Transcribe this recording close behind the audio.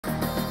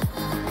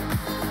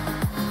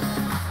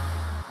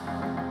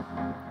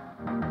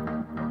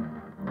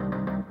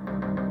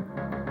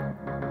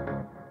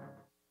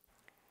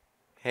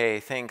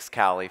Hey, thanks,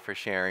 Callie, for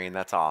sharing.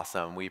 That's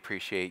awesome. We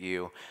appreciate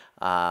you.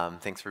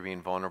 Thanks for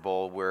being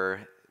vulnerable.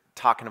 We're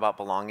talking about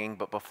belonging,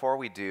 but before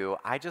we do,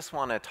 I just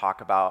want to talk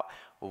about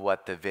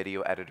what the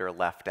video editor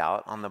left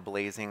out on the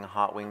Blazing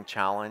Hot Wing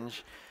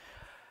Challenge.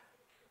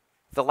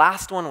 The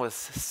last one was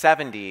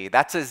 70.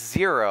 That's a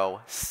zero,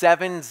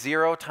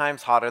 70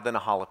 times hotter than a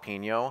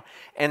jalapeno.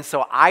 And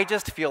so I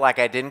just feel like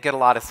I didn't get a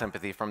lot of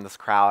sympathy from this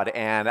crowd.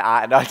 And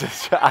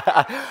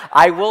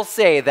I will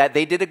say that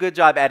they did a good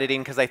job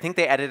editing because I think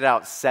they edited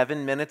out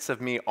 7 minutes of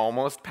me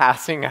almost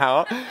passing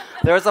out.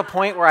 There was a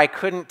point where I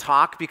couldn't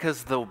talk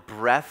because the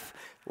breath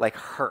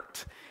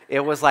hurt. It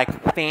was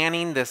like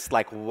fanning this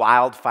like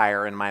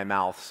wildfire in my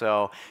mouth.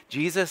 So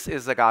Jesus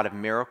is a God of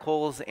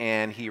miracles,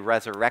 and he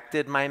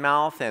resurrected my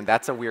mouth, and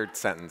that's a weird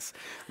sentence.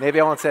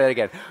 Maybe I won't say that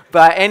again.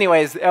 But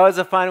anyways, it was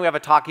fun. We have a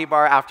talkie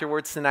bar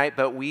afterwards tonight,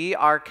 but we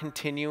are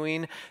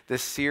continuing the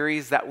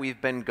series that we've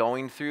been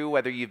going through.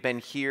 Whether you've been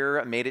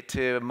here, made it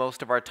to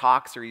most of our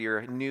talks, or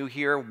you're new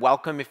here,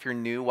 welcome if you're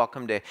new.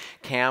 Welcome to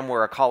CAM.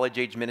 We're a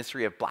college-age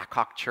ministry of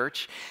Blackhawk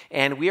Church,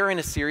 and we are in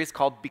a series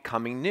called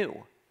Becoming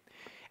New.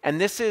 And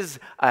this is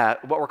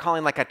what we're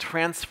calling like a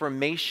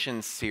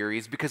transformation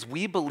series because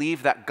we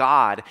believe that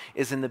God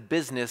is in the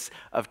business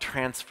of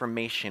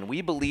transformation.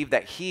 We believe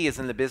that he is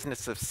in the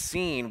business of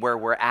seeing where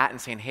we're at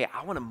and saying, hey,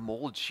 I want to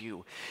mold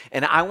you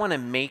and I want to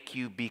make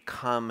you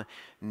become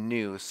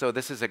new. So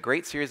this is a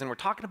great series, and we're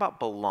talking about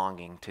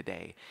belonging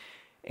today.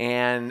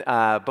 And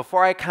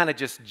before I kind of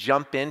just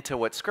jump into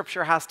what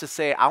Scripture has to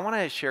say, I want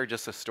to share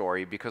just a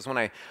story because when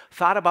I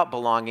thought about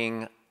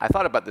belonging, I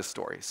thought about this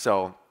story.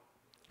 So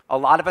a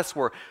lot of us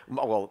were,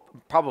 well,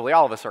 probably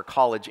all of us are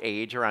college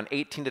age, around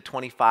 18 to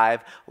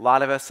 25. A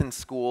lot of us in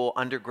school,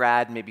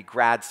 undergrad, maybe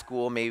grad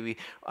school, maybe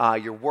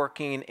you're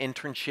working,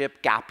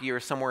 internship, gap year,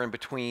 somewhere in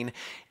between.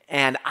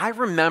 And I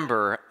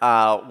remember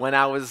when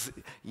I was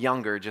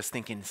younger just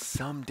thinking,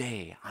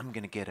 someday I'm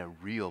going to get a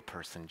real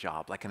person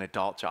job, like an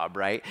adult job,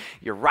 right?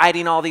 You're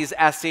writing all these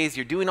essays,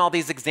 you're doing all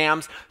these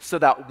exams so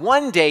that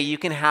one day you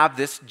can have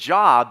this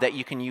job that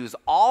you can use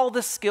all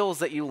the skills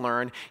that you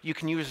learned, you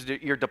can use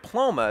your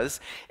diplomas,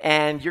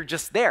 and you're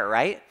just there,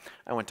 right?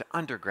 I went to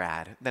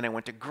undergrad, then I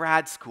went to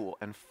grad school,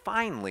 and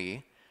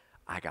finally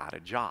I got a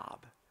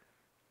job.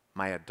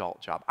 My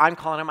adult job. I'm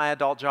calling it my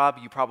adult job.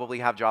 You probably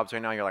have jobs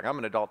right now. You're like, I'm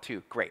an adult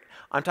too. Great.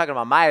 I'm talking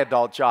about my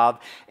adult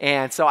job.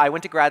 And so I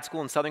went to grad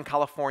school in Southern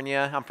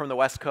California. I'm from the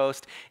West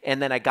Coast.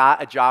 And then I got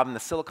a job in the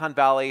Silicon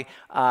Valley,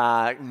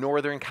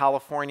 Northern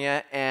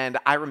California. And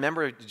I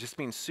remember just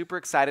being super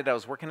excited. I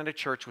was working at a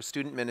church with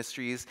student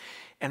ministries.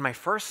 And my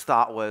first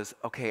thought was,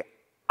 okay,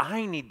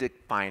 I need to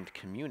find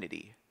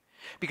community.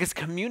 Because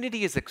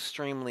community is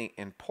extremely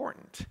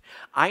important.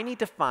 I need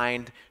to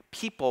find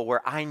people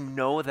where I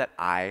know that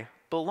I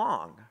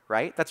belong,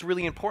 right? That's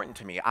really important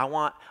to me. I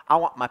want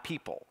my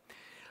people.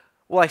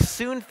 Well, I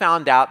soon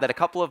found out that a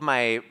couple of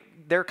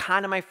they're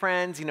kind of my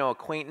friends,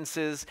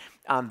 acquaintances,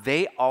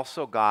 they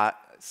also got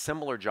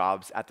similar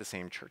jobs at the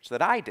same church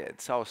that I did.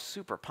 So I was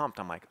super pumped.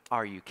 I'm like,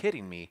 are you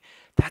kidding me?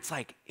 That's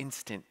like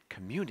instant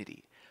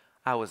community.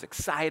 I was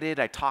excited.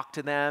 I talked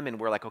to them, and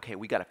we're like, okay,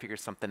 we got to figure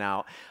something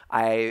out.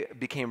 I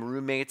became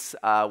roommates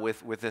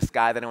with this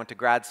guy that I went to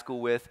grad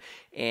school with,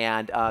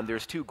 and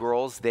there's two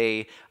girls.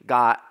 They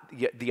got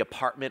the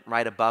apartment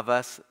right above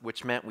us,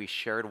 which meant we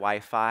shared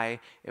Wi-Fi.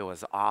 It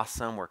was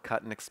awesome. We're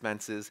cutting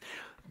expenses.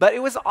 But it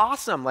was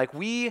awesome. Like,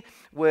 we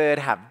would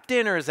have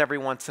dinners every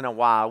once in a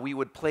while. We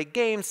would play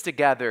games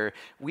together.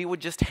 We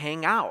would just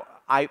hang out.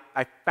 I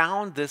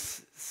found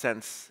this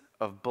sense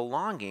of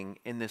belonging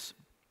in this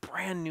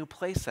brand new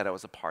place that I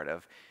was a part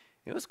of.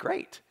 It was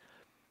great.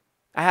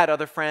 I had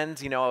other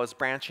friends, I was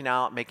branching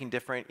out, making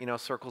different,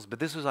 circles, but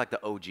this was like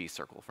the OG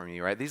circle for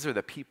me, right? These are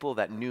the people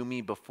that knew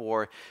me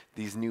before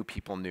these new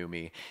people knew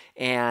me.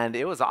 And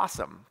it was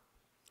awesome.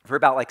 For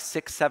about like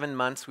 6-7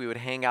 months, we would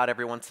hang out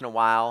every once in a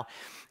while.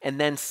 And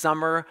then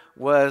summer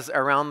was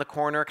around the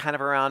corner, kind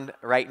of around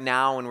right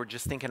now, and we're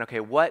just thinking,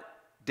 okay, what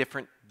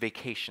different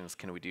vacations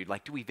can we do?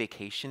 Like, do we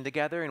vacation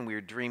together? And we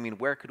were dreaming,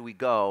 where could we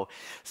go?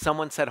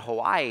 Someone said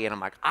Hawaii, and I'm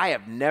like, I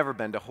have never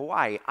been to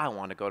Hawaii. I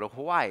want to go to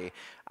Hawaii.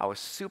 I was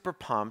super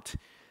pumped.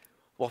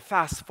 Well,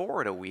 fast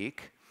forward a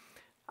week,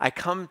 I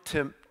come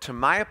to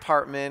my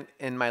apartment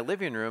in my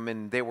living room,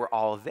 and they were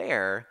all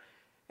there.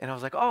 And I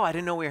was like, oh, I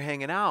didn't know we were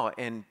hanging out.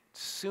 And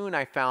soon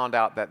I found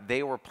out that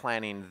they were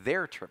planning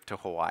their trip to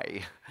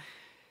Hawaii,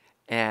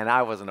 and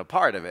I wasn't a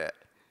part of it.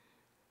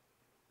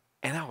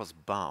 And I was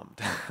bummed.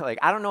 Like,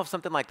 I don't know if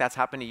something like that's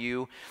happened to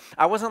you.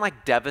 I wasn't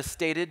like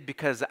devastated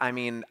because,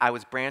 I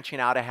was branching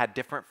out. I had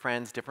different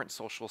friends, different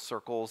social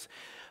circles.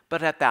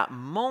 But at that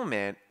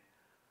moment,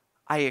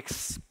 I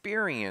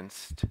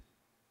experienced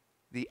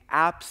the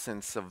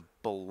absence of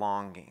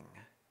belonging.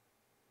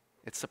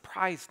 It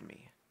surprised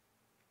me.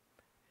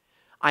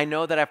 I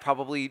know that I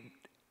probably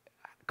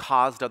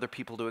caused other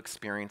people to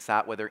experience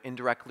that, whether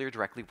indirectly or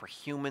directly. We're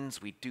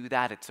humans. We do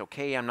that. It's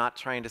okay. I'm not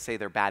trying to say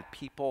they're bad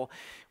people.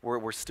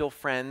 We're still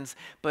friends.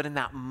 But in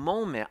that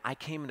moment, I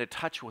came into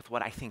touch with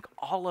what I think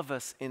all of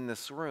us in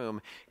this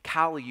room,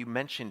 Callie, you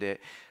mentioned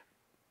it,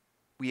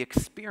 we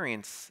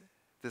experience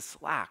this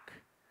lack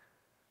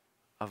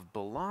of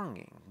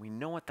belonging. We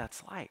know what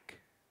that's like.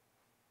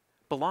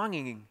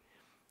 Belonging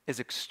is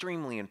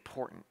extremely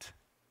important.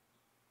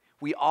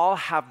 We all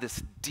have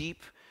this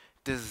deep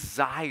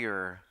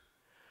desire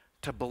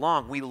to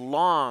belong. We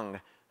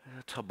long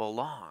to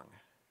belong.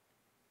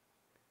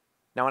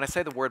 Now, when I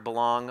say the word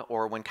belong,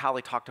 or when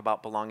Callie talked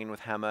about belonging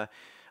with Hema,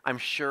 I'm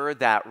sure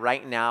that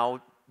right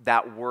now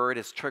that word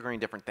is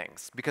triggering different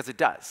things, because it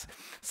does.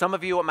 Some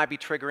of you, it might be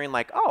triggering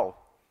like, oh,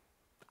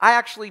 I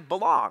actually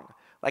belong.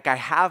 Like, I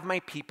have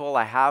my people,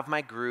 I have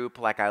my group,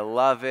 like, I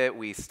love it,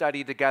 we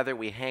study together,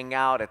 we hang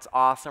out, it's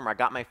awesome, or I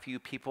got my few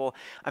people.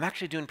 I'm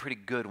actually doing pretty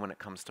good when it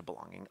comes to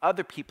belonging.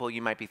 Other people,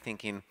 you might be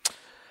thinking,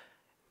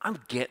 I'm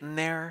getting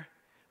there.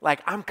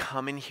 Like, I'm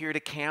coming here to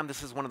CAM.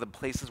 This is one of the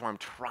places where I'm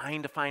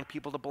trying to find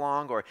people to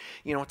belong, or,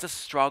 it's a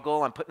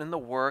struggle. I'm putting in the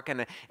work,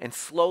 and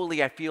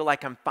slowly I feel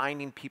like I'm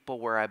finding people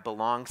where I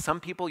belong. Some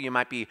people, you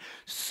might be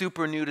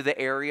super new to the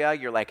area.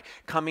 You're like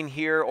coming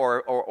here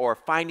or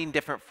finding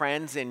different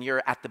friends, and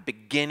you're at the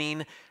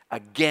beginning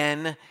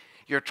again.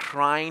 You're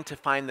trying to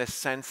find this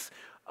sense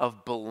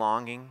of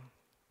belonging.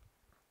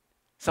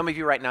 Some of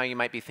you right now, you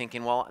might be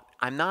thinking, well,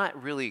 I'm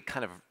not really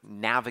kind of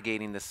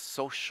navigating this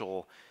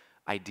social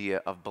idea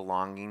of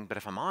belonging, but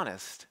if I'm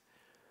honest,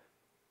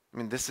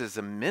 this is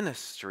a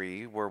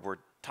ministry where we're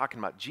talking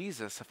about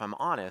Jesus. If I'm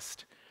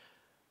honest,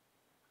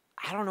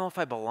 I don't know if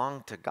I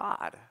belong to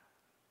God.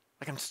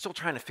 Like, I'm still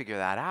trying to figure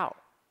that out.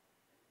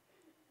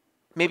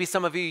 Maybe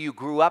some of you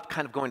grew up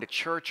kind of going to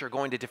church or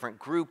going to different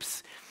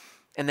groups,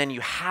 and then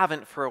you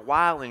haven't for a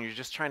while, and you're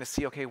just trying to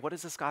see, okay, what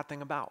is this God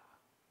thing about?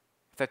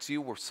 If that's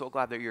you, we're so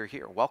glad that you're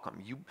here.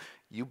 Welcome.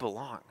 You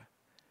belong.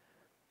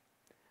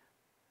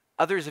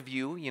 Others of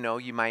you,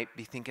 you might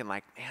be thinking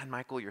like, man,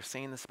 Michael, you're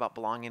saying this about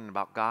belonging and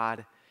about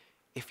God.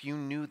 If you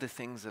knew the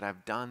things that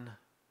I've done,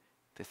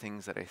 the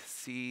things that I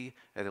see,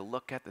 that I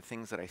look at, the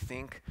things that I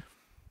think,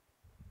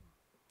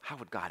 how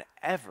would God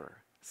ever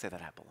say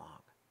that I belong?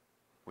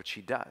 Which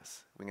he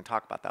does. We can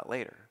talk about that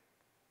later.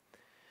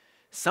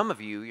 Some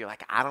of you, you're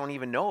like, I don't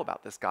even know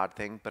about this God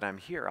thing, but I'm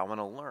here. I want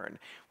to learn.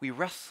 We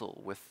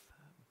wrestle with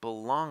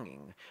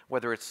belonging,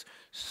 whether it's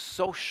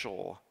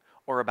social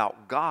or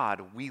about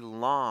God. We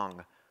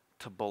long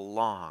to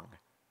belong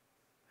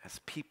as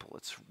people.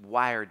 It's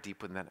wired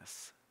deep within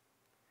us.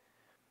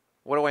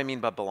 What do I mean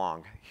by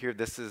belong? Here,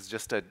 this is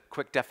just a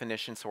quick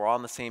definition so we're all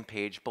on the same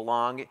page.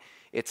 Belong,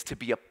 it's to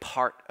be a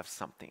part of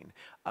something,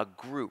 a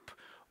group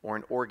or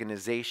an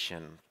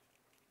organization.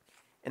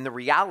 And the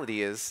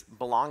reality is,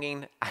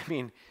 belonging,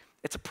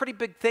 it's a pretty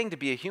big thing to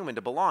be a human,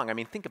 to belong.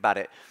 Think about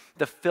it.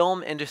 The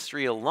film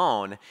industry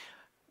alone,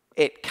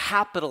 it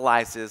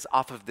capitalizes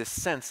off of this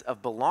sense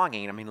of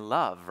belonging.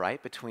 Love,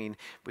 right? Between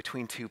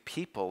two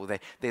people.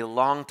 They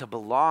long to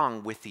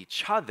belong with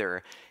each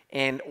other,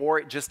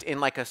 or just in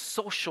like a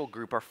social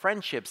group or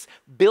friendships.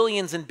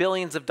 Billions and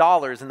billions of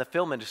dollars in the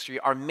film industry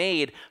are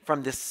made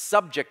from this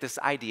subject, this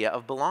idea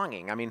of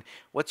belonging.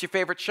 What's your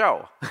favorite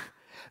show?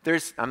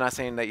 I'm not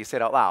saying that you say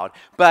it out loud,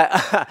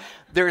 but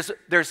there's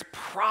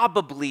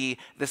probably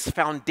this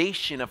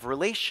foundation of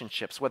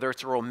relationships, whether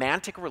it's a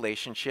romantic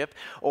relationship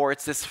or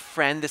it's this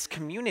friend, this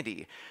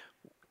community.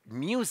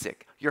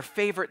 Music, your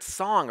favorite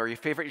song or your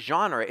favorite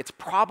genre, it's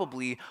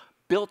probably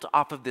built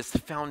off of this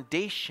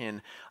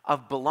foundation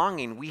of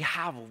belonging. We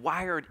have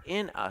wired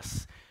in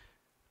us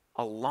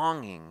a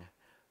longing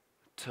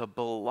to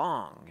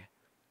belong,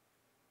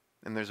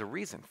 and there's a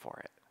reason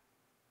for it.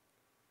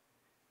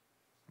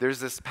 There's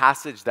this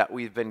passage that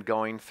we've been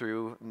going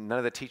through. None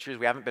of the teachers,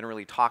 we haven't been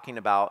really talking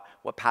about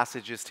what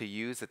passages to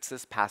use. It's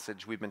this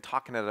passage. We've been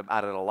talking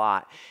about it a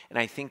lot. And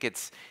I think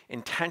it's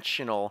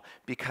intentional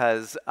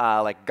because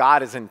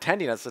God is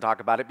intending us to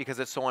talk about it because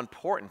it's so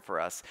important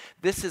for us.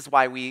 This is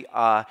why we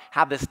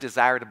have this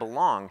desire to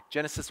belong.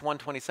 Genesis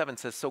 1:27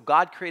 says, "So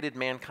God created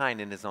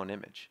mankind in his own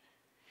image.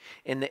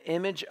 In the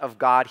image of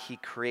God he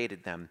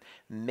created them.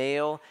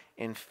 Male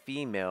and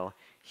female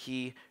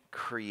he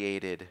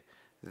created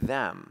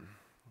them."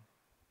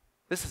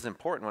 This is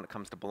important when it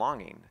comes to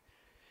belonging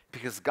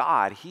because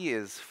God, he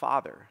is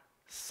Father,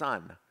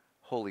 Son,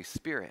 Holy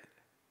Spirit.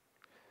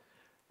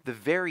 The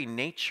very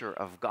nature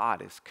of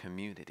God is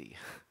community.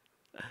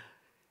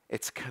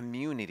 It's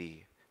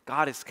community.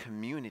 God is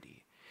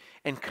community.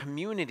 And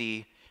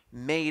community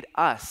made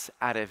us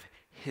out of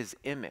his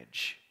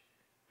image.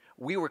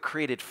 We were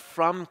created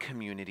from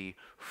community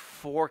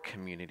for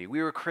community.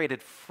 We were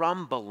created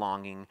from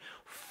belonging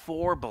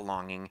for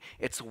belonging.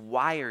 It's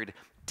wired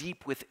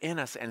deep within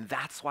us, and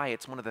that's why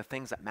it's one of the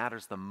things that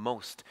matters the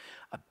most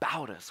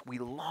about us. We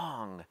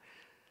long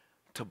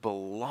to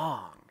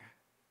belong.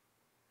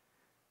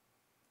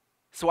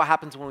 So what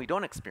happens when we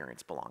don't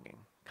experience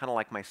belonging? Kind of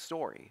like my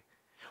story.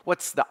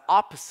 What's the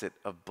opposite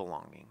of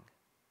belonging?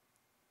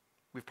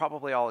 We've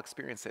probably all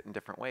experienced it in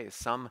different ways,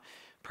 some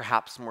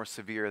perhaps more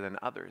severe than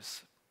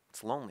others.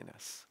 It's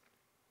loneliness.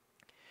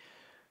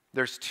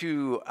 There's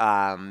two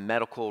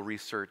medical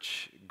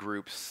research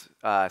groups,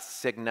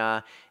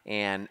 Cigna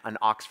and an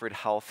Oxford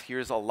Health.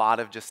 Here's a lot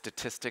of just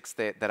statistics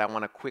that I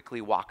want to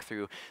quickly walk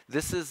through.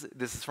 This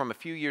is from a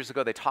few years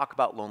ago. They talk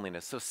about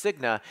loneliness. So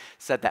Cigna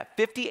said that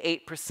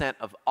 58%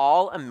 of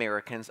all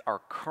Americans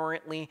are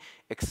currently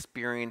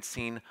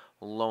experiencing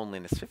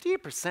loneliness.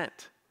 58%.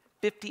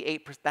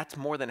 58%, that's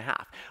more than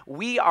half.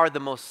 We are the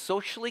most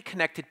socially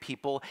connected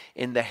people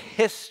in the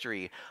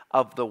history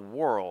of the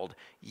world,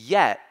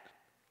 yet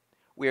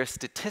we are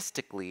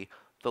statistically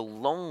the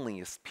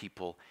loneliest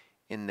people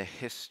in the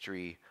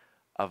history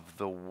of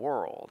the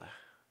world.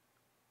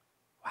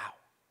 Wow.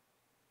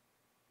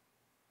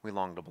 We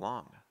long to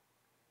belong.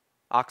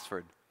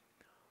 Oxford,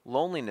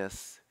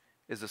 loneliness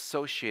is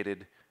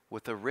associated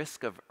with a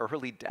risk of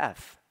early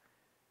death.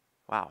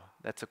 Wow,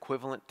 that's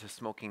equivalent to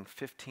smoking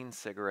 15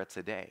 cigarettes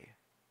a day.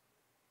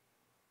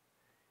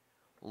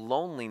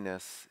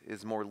 Loneliness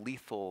is more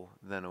lethal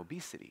than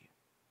obesity.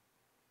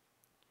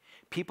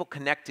 People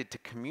connected to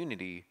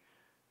community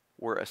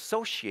were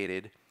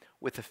associated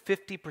with a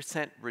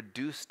 50%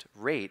 reduced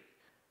rate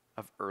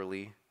of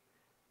early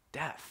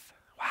death.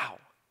 Wow.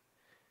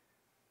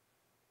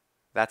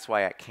 That's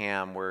why at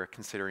CAM we're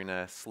considering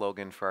a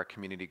slogan for our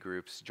community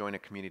groups: join a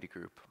community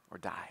group or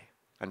die.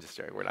 I'm just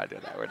joking, we're not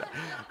doing that. We're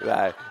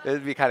not.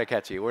 It'd be kind of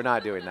catchy. We're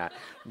not doing that.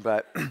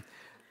 But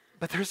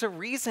there's a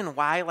reason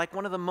why, like,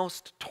 one of the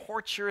most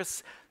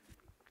torturous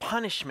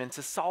punishments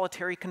is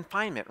solitary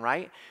confinement,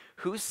 right?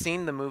 Who's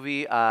seen the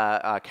movie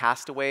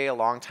Castaway a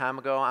long time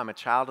ago? I'm a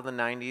child of the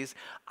 90s.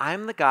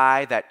 I'm the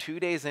guy that 2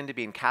 days into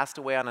being cast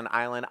away on an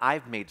island,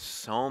 I've made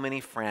so many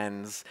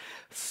friends,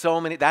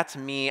 that's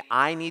me.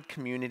 I need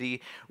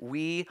community.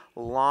 We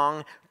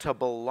long to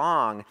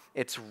belong.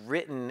 It's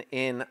written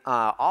in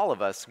all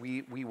of us.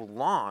 We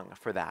long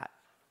for that.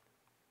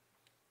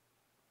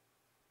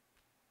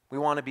 We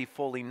want to be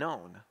fully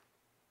known.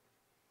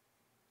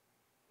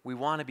 We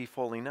want to be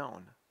fully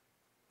known.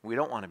 We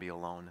don't want to be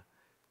alone.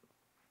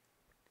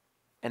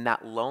 And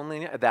that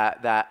loneliness,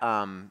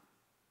 that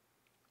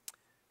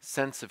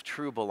sense of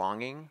true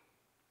belonging,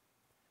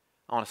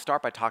 I want to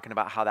start by talking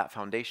about how that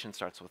foundation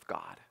starts with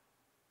God.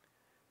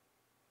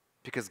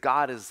 Because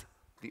God is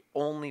the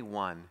only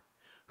one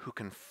who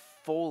can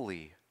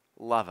fully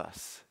love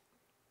us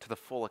to the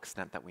full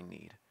extent that we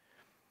need.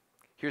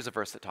 Here's a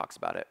verse that talks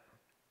about it.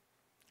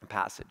 A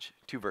passage,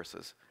 2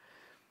 verses.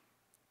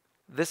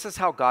 This is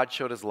how God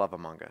showed his love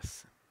among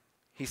us.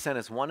 He sent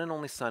his one and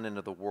only Son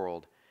into the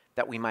world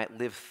that we might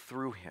live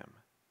through him.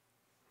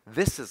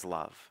 This is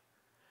love.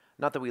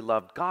 Not that we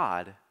loved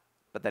God,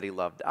 but that he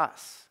loved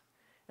us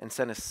and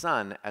sent his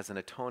Son as an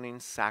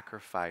atoning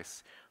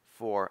sacrifice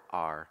for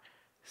our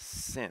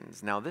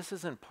sins. Now, this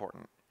is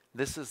important.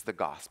 This is the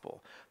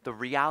gospel. The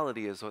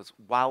reality is,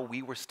 while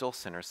we were still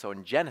sinners, so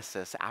in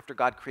Genesis, after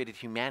God created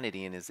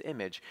humanity in his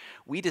image,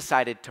 we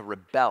decided to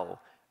rebel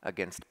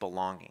against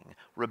belonging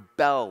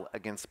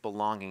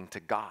to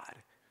God.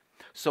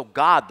 So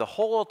God, the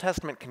whole Old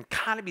Testament can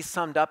kind of be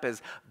summed up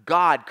as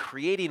God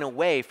creating a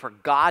way for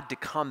God to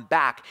come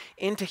back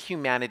into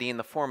humanity in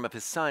the form of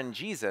his Son,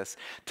 Jesus,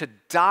 to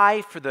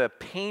die for the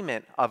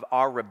payment of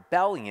our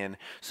rebellion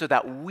so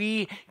that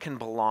we can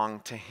belong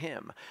to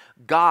him.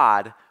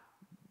 God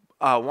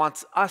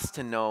wants us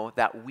to know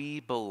that we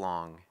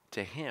belong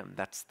to him.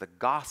 That's the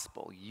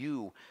gospel.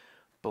 You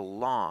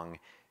belong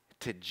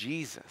to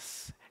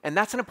Jesus. And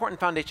that's an important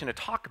foundation to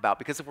talk about,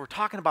 because if we're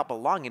talking about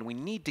belonging, we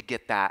need to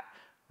get that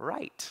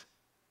right.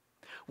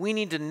 We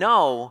need to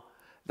know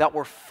that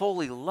we're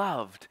fully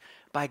loved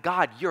by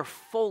God. You're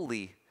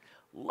fully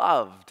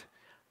loved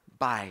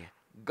by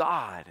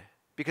God.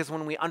 Because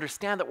when we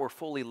understand that we're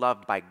fully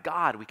loved by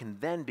God, we can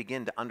then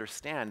begin to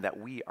understand that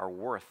we are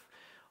worth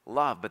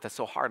love. But that's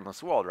so hard in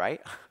this world,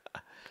 right?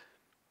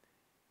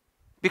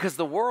 Because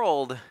the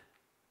world,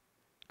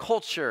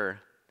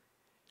 culture,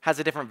 has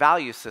a different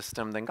value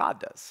system than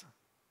God does,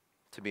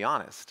 to be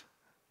honest.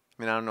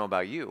 I mean, I don't know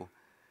about you,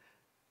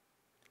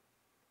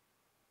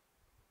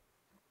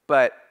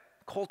 but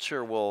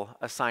culture will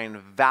assign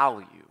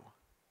value,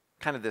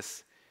 kind of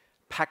this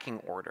pecking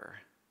order,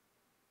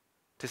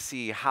 to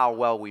see how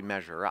well we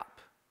measure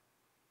up.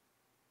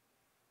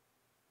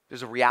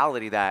 There's a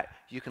reality that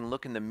you can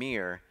look in the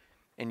mirror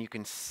and you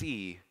can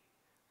see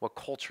what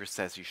culture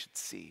says you should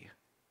see.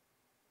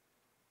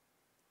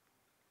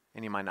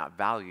 And you might not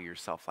value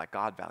yourself like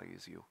God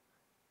values you.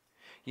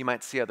 You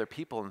might see other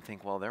people and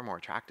think, well, they're more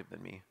attractive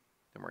than me.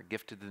 They're more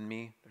gifted than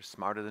me. They're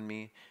smarter than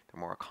me. They're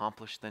more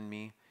accomplished than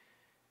me.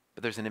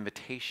 But there's an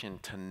invitation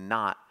to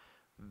not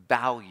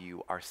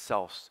value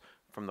ourselves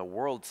from the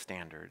world's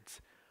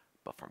standards,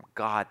 but from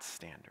God's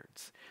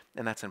standards.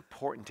 And that's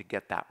important to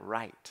get that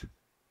right.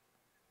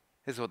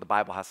 This is what the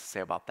Bible has to say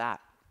about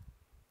that.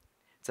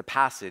 It's a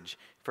passage,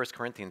 1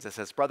 Corinthians, that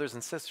says, brothers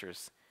and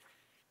sisters,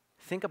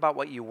 think about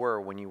what you were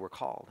when you were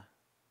called.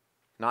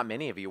 Not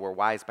many of you were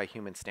wise by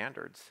human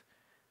standards.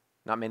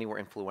 Not many were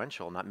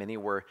influential. Not many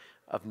were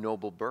of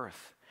noble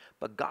birth.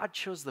 But God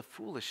chose the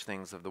foolish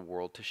things of the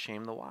world to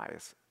shame the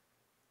wise.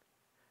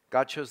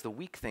 God chose the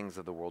weak things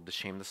of the world to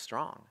shame the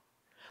strong.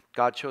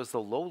 God chose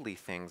the lowly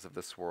things of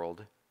this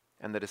world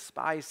and the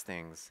despised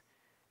things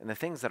and the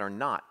things that are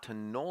not to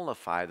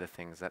nullify the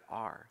things that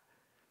are,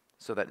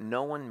 so that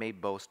no one may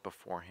boast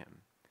before him.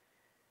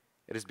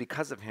 It is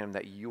because of him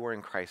that you are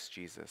in Christ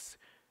Jesus,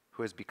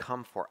 who has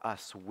become for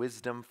us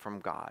wisdom from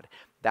God.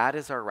 That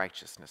is our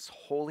righteousness,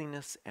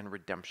 holiness, and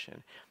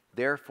redemption.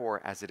 Therefore,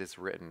 as it is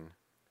written,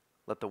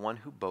 let the one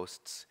who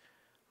boasts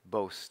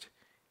boast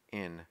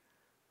in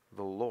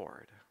the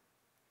Lord.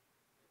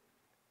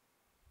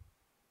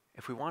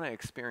 If we want to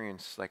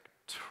experience like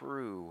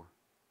true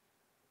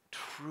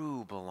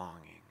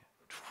belonging,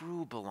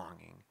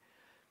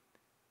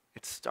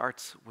 it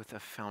starts with a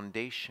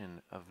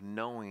foundation of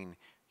knowing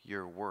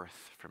your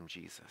worth from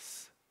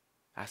Jesus.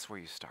 That's where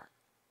you start.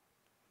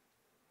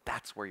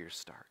 That's where you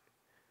start.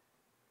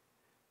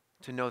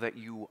 To know that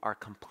you are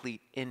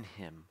complete in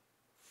him,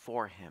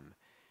 for him,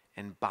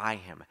 and by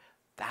him.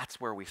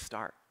 That's where we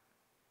start.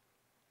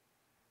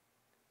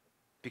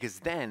 Because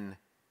then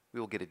we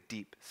will get a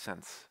deep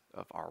sense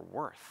of our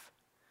worth.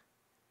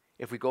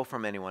 If we go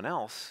from anyone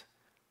else,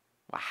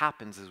 what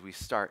happens is we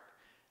start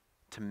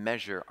to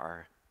measure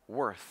our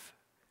worth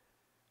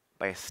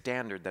by a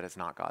standard that is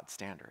not God's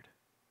standard.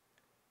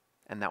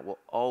 And that will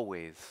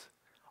always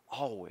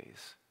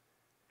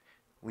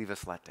leave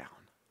us let down.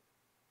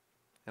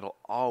 It'll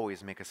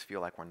always make us feel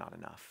like we're not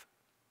enough.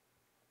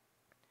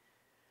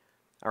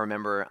 I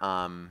remember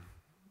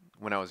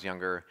when I was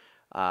younger,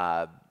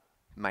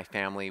 my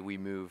family, we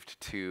moved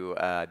to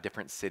a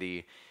different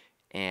city,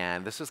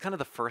 and this was kind of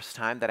the first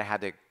time that I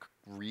had to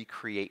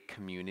recreate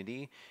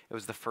community. It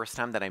was the first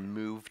time that I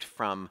moved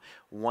from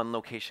one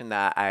location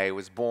that I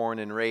was born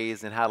and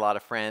raised and had a lot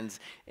of friends,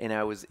 and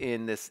I was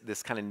in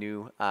this kind of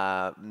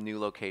new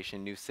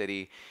location, new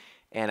city,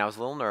 and I was a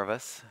little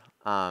nervous.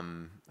 I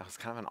was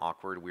kind of an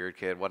awkward, weird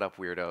kid. What up,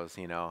 weirdos?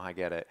 You know, I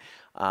get it.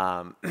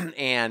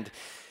 And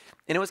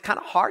it was kind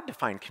of hard to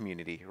find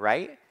community,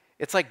 right?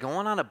 It's like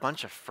going on a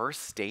bunch of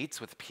first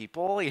dates with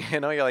people. You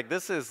know, you're like,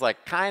 this is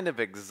like kind of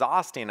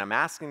exhausting. I'm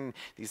asking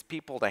these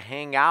people to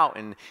hang out,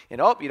 and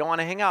oh, you don't want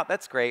to hang out.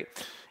 That's great.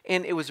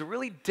 And it was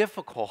really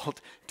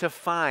difficult to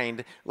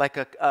find like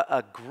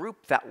a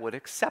group that would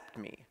accept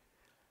me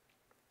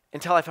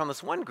until I found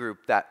this one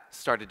group that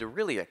started to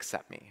really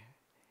accept me.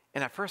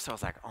 And at first I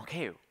was like,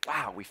 okay,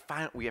 wow, we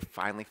have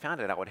finally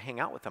found it. I would hang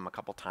out with them a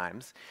couple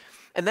times.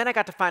 And then I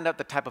got to find out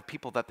the type of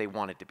people that they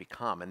wanted to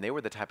become. And they were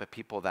the type of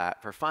people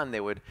that, for fun,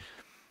 they would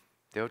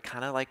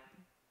kind of like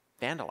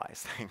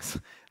vandalize things.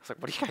 I was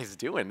like, what are you guys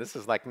doing? This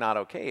is like not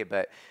okay.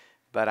 But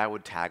I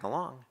would tag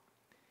along.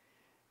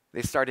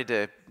 They started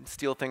to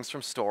steal things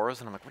from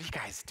stores. And I'm like, what are you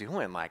guys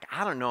doing? Like,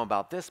 I don't know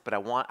about this, but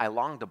I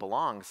long to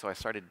belong. So I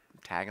started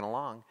tagging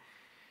along.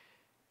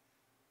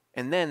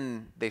 And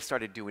then they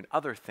started doing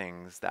other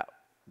things that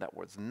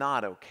was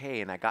not okay,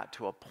 and I got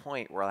to a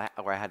point where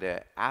I had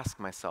to ask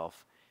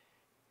myself,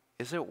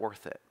 is it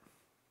worth it?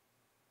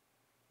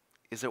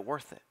 Is it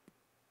worth it?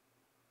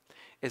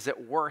 Is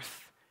it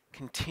worth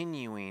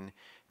continuing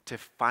to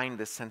find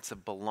this sense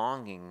of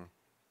belonging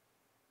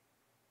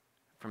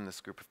from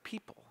this group of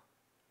people?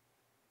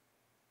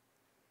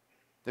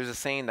 There's a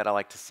saying that I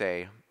like to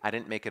say, I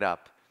didn't make it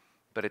up,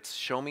 but it's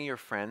show me your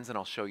friends and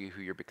I'll show you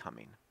who you're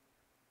becoming.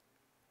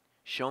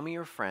 Show me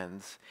your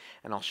friends,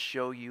 and I'll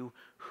show you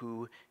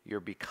who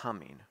you're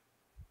becoming.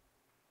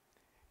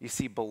 You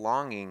see,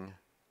 belonging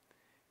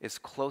is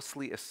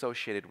closely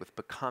associated with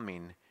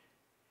becoming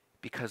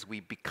because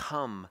we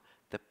become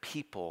the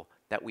people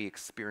that we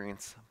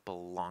experience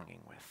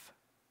belonging with.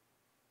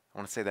 I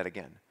want to say that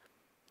again.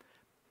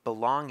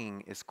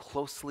 Belonging is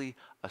closely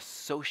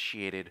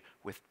associated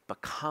with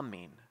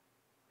becoming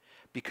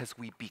because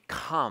we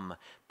become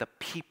the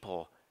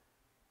people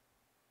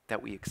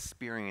that we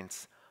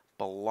experience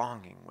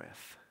belonging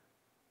with.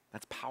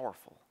 That's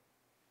powerful.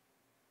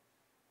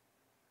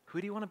 Who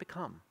do you want to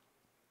become?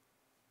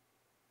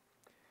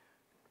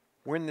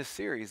 We're in this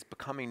series,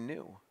 Becoming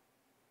New.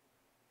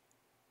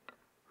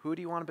 Who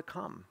do you want to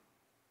become?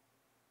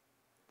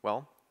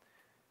 Well,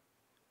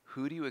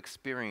 who do you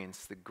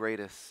experience the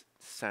greatest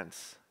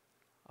sense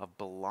of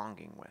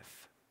belonging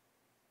with?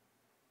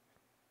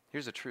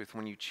 Here's the truth.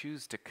 When you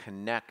choose to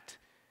connect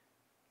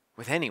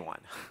with anyone,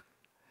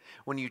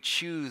 when you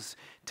choose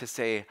to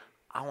say,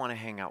 I want to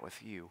hang out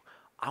with you,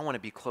 I want to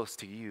be close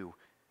to you,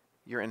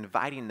 you're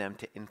inviting them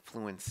to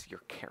influence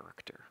your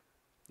character,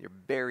 your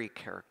very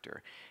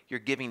character. You're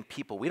giving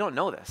people, we don't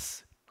know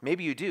this,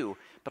 maybe you do,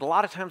 but a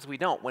lot of times we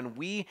don't. When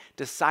we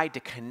decide to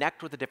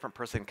connect with a different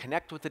person,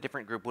 connect with a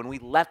different group, when we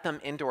let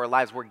them into our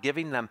lives, we're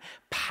giving them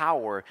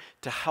power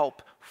to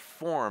help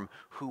form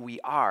who we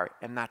are,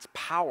 and that's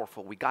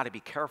powerful. We got to be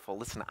careful.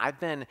 Listen,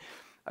 I've been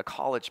a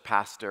college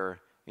pastor,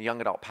 a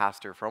young adult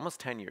pastor for almost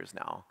 10 years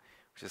now,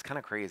 which is kind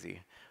of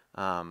crazy.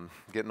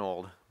 Getting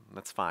old,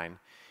 that's fine.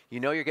 You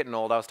know you're getting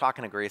old. I was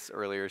talking to Grace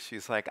earlier.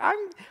 She's like,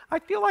 I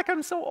feel like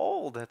I'm so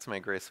old. That's my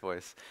Grace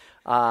voice.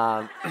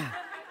 And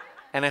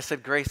I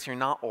said, Grace, you're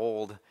not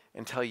old.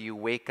 until you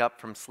wake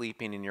up from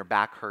sleeping and your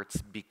back hurts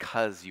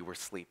because you were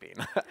sleeping.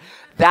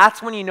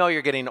 That's when you know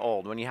you're getting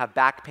old, when you have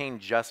back pain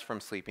just from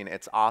sleeping.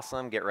 It's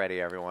awesome. Get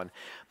ready, everyone.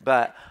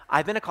 But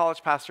I've been a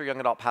college pastor, young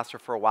adult pastor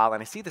for a while,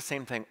 and I see the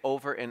same thing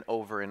over and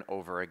over and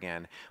over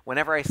again.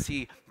 Whenever I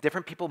see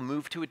different people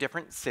move to a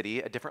different city,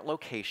 a different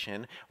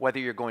location, whether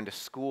you're going to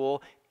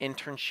school,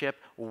 internship,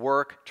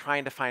 work,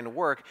 trying to find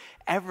work,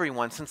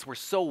 everyone, since we're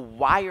so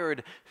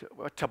wired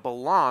to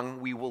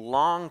belong, we will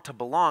long to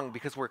belong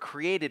because we're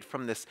created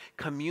from this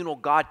communal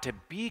God to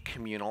be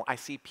communal. I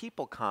see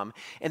people come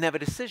and they have a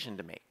decision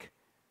to make.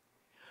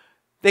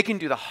 They can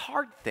do the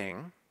hard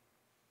thing,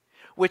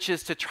 which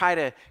is to try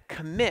to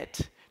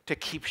commit to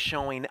keep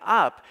showing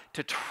up,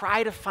 to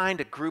try to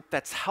find a group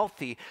that's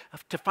healthy,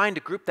 to find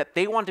a group that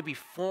they want to be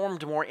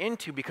formed more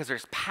into because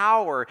there's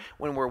power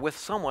when we're with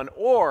someone.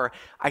 Or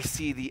I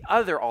see the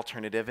other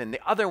alternative, and the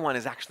other one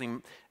is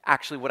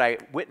actually what I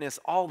witness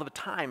all the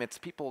time. It's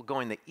people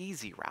going the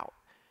easy route,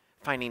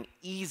 finding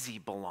easy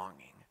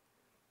belonging.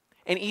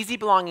 And easy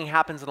belonging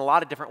happens in a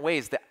lot of different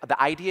ways.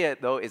 The idea,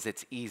 though, is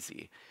it's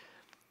easy.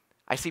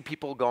 I see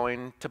people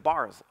going to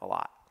bars a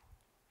lot.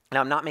 Now,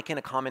 I'm not making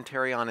a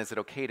commentary on is it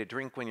okay to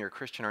drink when you're a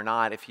Christian or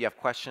not. If you have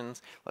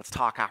questions, let's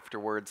talk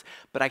afterwards.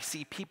 But I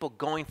see people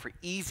going for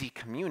easy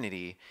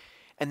community,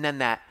 and then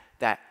that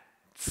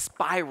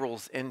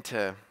spirals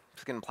into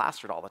just getting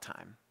plastered all the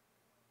time.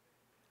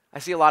 I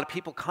see a lot of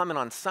people coming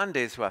on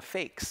Sundays who have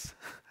fakes.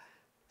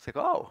 It's like,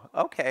 oh,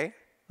 okay,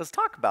 let's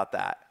talk about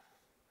that.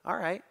 All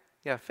right,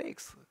 you have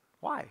fakes.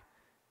 Why?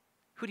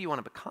 Who do you want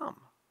to become?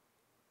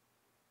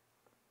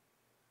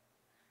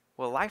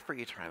 What life are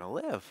you trying to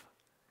live?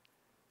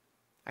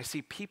 I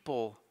see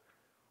people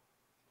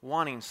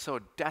wanting so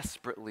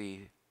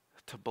desperately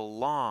to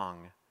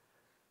belong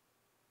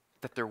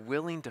that they're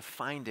willing to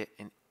find it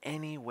in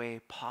any way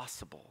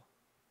possible.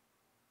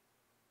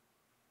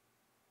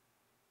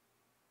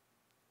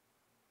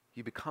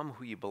 You become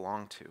who you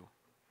belong to.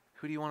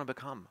 Who do you want to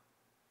become?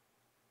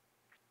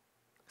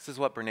 This is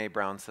what Brené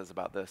Brown says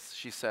about this.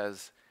 She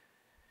says,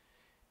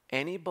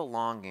 any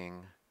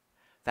belonging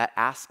that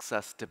asks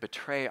us to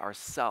betray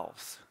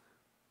ourselves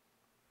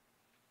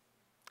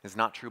is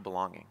not true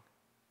belonging.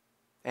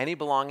 Any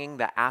belonging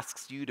that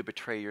asks you to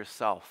betray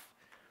yourself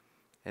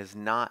is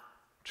not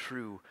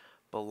true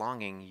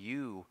belonging.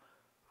 You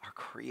are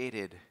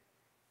created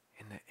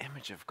in the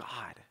image of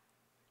God.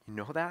 You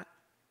know that?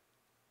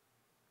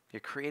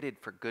 You're created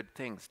for good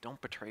things. Don't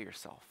betray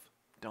yourself.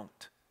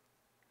 Don't.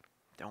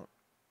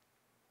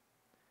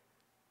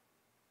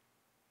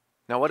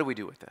 Now, what do we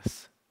do with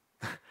this?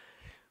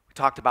 We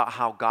talked about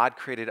how God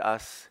created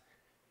us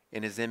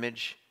in his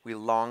image. We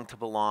long to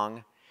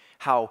belong.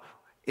 How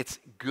it's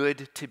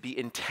good to be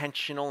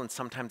intentional, and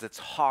sometimes it's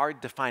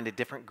hard to find a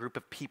different group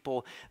of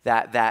people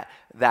that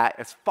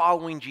is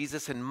following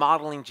Jesus and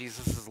modeling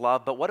Jesus'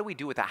 love. But what do we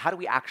do with that? How do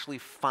we actually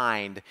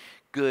find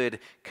good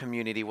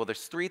community? Well,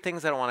 there's three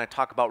things that I want to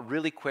talk about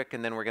really quick,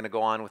 and then we're going to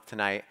go on with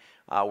tonight,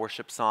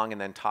 worship song,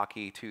 and then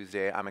Talkie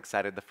Tuesday. I'm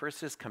excited. The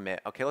first is commit.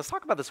 Okay, let's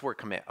talk about this word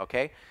commit,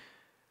 okay?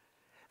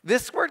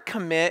 This word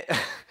commit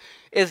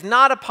is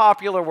not a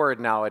popular word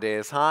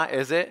nowadays, huh?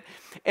 Is it?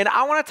 And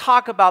I want to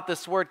talk about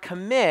this word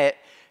commit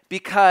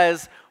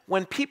because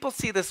when people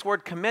see this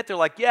word commit, they're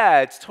like,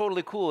 yeah, it's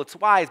totally cool, it's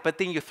wise, but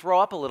then you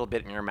throw up a little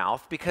bit in your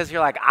mouth because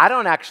you're like, I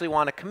don't actually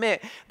want to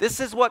commit. This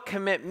is what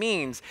commit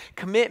means.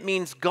 Commit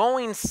means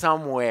going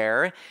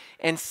somewhere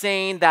and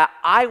saying that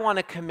I want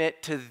to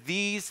commit to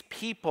these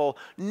people,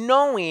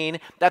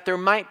 knowing that there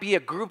might be a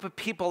group of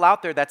people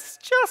out there that's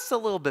just a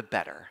little bit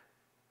better.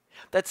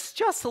 That's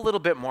just a little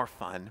bit more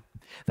fun,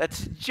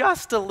 that's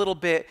just a little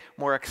bit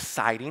more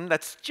exciting,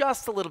 that's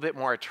just a little bit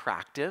more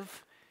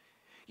attractive.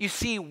 You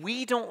see,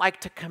 we don't like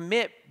to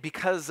commit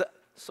because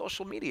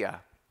social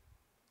media.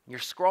 You're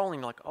scrolling,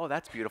 you're like, oh,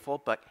 that's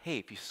beautiful, but hey,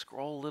 if you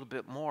scroll a little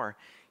bit more,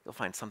 you'll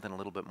find something a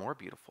little bit more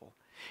beautiful.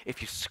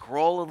 If you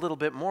scroll a little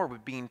bit more, we're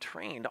being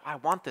trained. Oh, I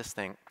want this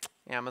thing.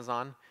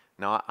 Amazon.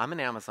 No, I'm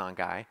an Amazon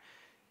guy,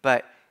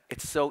 but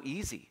it's so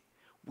easy.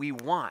 We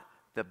want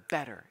the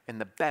better and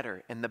the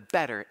better and the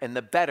better and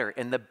the better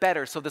and the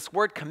better. So this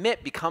word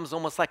commit becomes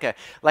almost like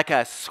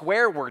a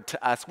swear word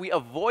to us. We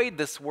avoid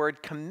this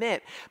word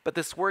commit, but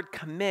this word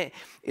commit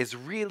is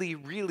really,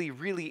 really,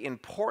 really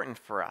important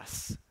for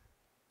us.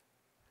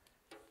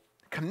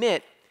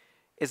 Commit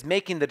is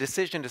making the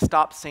decision to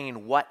stop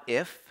saying what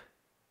if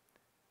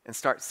and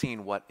start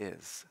seeing what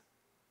is.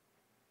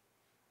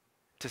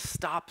 To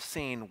stop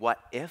saying what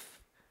if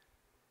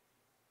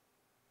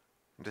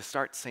and to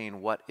start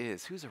saying what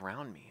is. Who's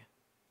around me?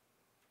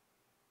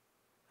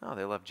 Oh,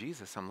 they love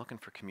Jesus. I'm looking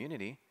for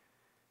community.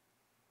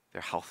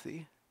 They're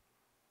healthy.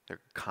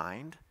 They're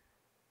kind.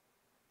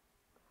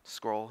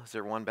 Scroll. Is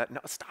there one better?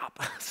 No, stop.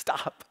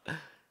 Stop.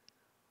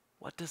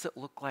 What does it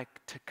look like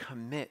to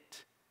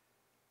commit,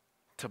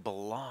 to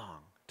belong,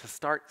 to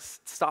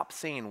stop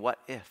saying what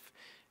if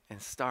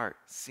and start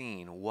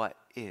seeing what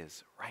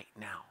is right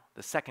now?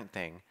 The second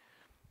thing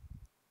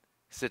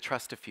is to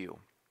trust a few.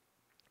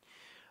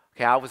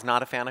 Okay, I was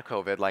not a fan of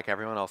COVID like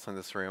everyone else in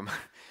this room,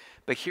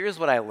 but here's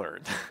what I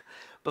learned.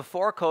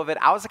 Before COVID,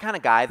 I was the kind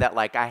of guy that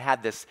like I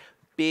had this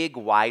big,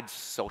 wide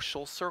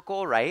social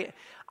circle, right?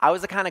 I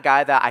was the kind of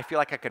guy that I feel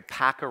like I could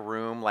pack a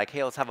room, like,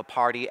 hey, let's have a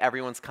party,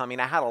 everyone's coming.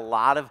 I had a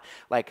lot of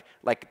like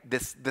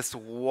this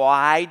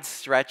wide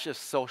stretch of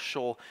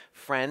social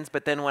friends,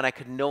 but then when I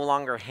could no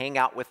longer hang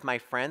out with my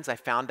friends, I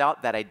found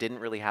out that I didn't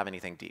really have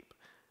anything deep.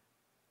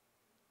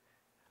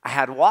 I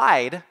had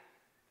wide,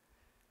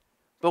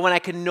 but when I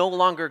could no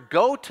longer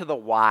go to the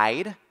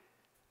wide,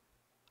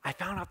 I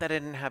found out that I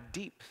didn't have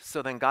deep.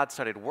 So then God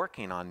started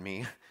working on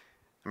me.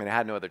 I mean, I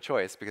had no other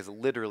choice because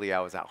literally I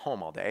was at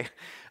home all day.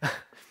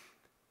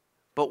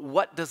 But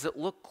what does it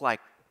look like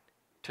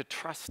to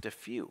trust a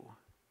few?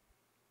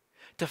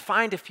 To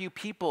find a few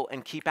people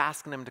and keep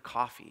asking them to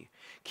coffee,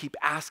 keep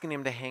asking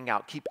them to hang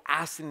out, keep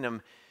asking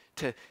them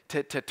to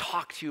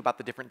talk to you about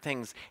the different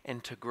things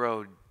and to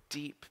grow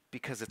deep,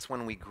 because it's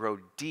when we grow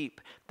deep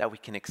that we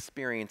can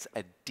experience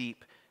a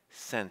deep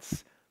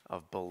sense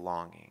of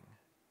belonging.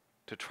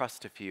 To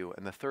trust a few.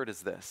 And the third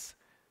is this: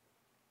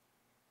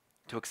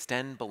 to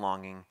extend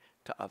belonging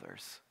to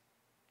others.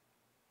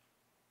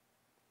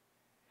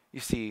 You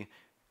see,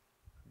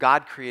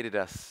 God created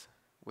us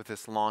with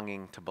this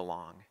longing to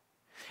belong.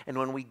 And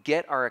when we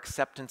get our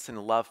acceptance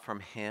and love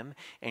from Him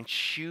and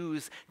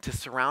choose to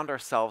surround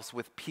ourselves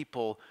with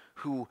people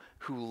who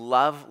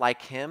love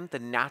like Him, the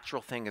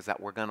natural thing is that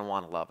we're going to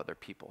want to love other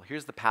people.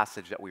 Here's the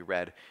passage that we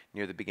read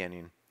near the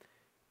beginning.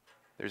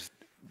 There's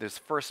this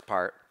first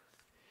part.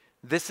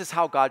 This is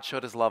how God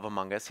showed His love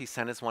among us. He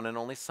sent His one and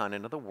only Son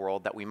into the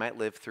world that we might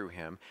live through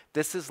Him.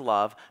 This is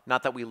love,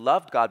 not that we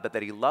loved God, but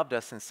that He loved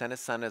us and sent His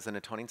Son as an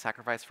atoning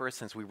sacrifice for our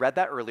sins. We read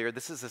that earlier.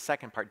 This is the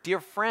second part.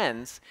 Dear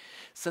friends,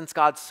 since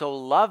God so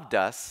loved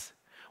us,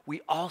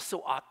 we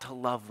also ought to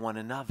love one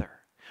another.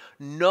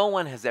 No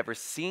one has ever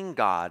seen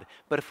God,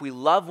 but if we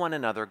love one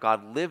another,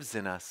 God lives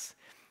in us,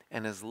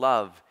 and His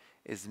love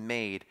is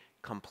made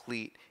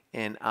complete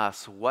in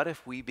us. What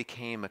if we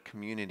became a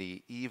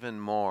community even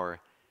more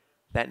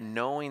that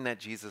knowing that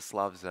Jesus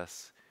loves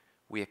us,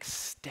 we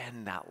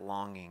extend that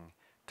longing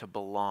to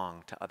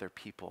belong to other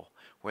people,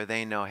 where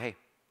they know, hey,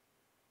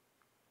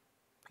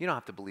 you don't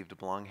have to believe to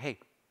belong. Hey,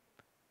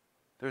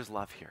 there's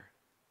love here.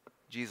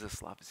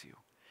 Jesus loves you.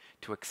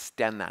 To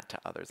extend that to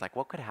others. Like,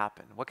 what could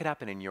happen? What could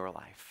happen in your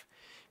life?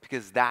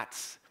 Because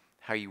that's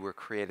how you were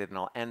created. And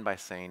I'll end by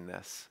saying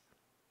this.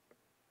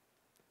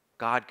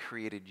 God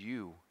created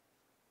you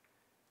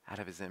out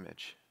of His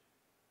image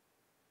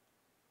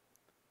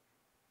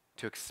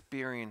to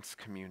experience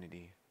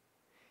community.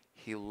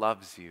 He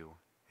loves you.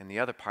 And the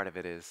other part of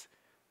it is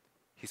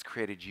He's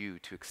created you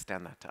to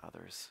extend that to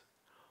others.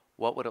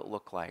 What would it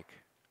look like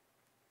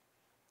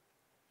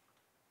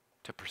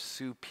to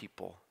pursue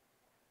people,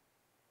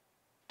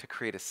 to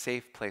create a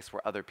safe place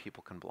where other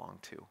people can belong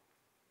to?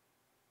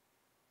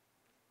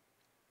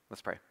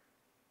 Let's pray.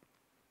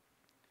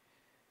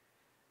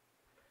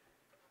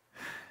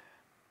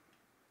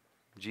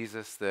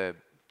 Jesus, the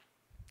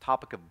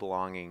topic of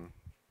belonging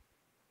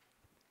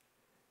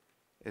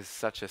is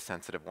such a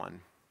sensitive one.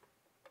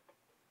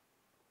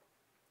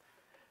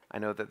 I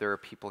know that there are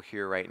people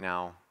here right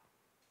now,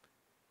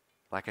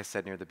 like I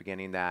said near the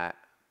beginning, that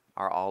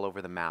are all over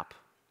the map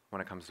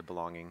when it comes to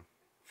belonging.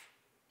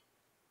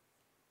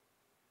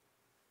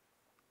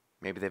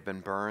 Maybe they've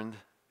been burned.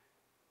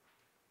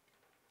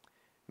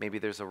 Maybe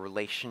there's a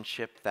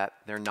relationship that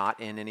they're not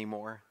in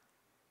anymore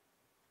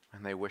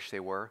and they wish they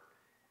were.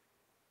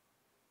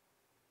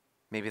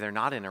 Maybe they're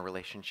not in a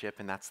relationship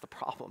and that's the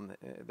problem.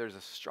 There's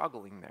a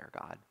struggling there,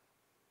 God.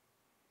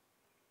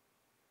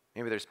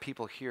 Maybe there's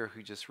people here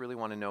who just really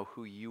want to know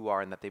who you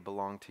are and that they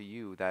belong to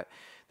you, that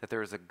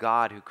there is a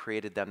God who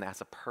created them that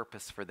has a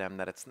purpose for them,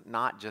 that it's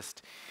not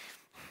just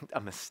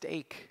a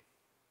mistake,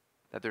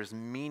 that there's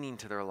meaning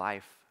to their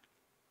life.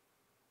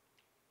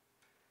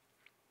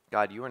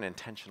 God, you are an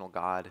intentional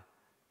God,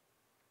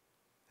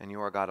 and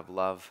you are a God of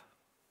love.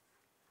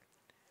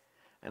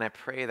 And I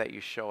pray that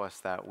you show us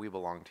that we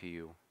belong to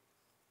you.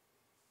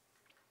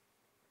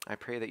 I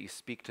pray that you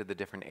speak to the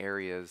different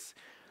areas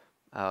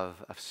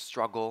of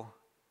struggle,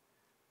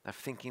 of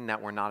thinking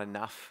that we're not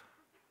enough.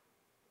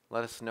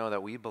 Let us know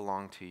that we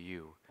belong to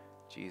you,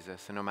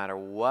 Jesus, and no matter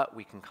what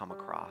we can come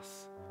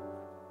across,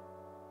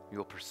 you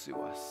will pursue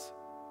us.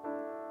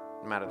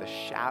 No matter the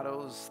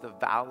shadows, the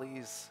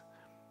valleys,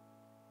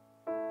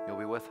 you'll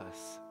be with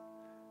us.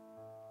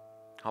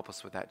 Help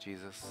us with that,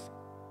 Jesus.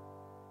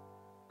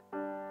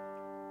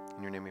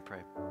 In your name we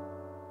pray.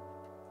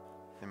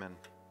 Amen.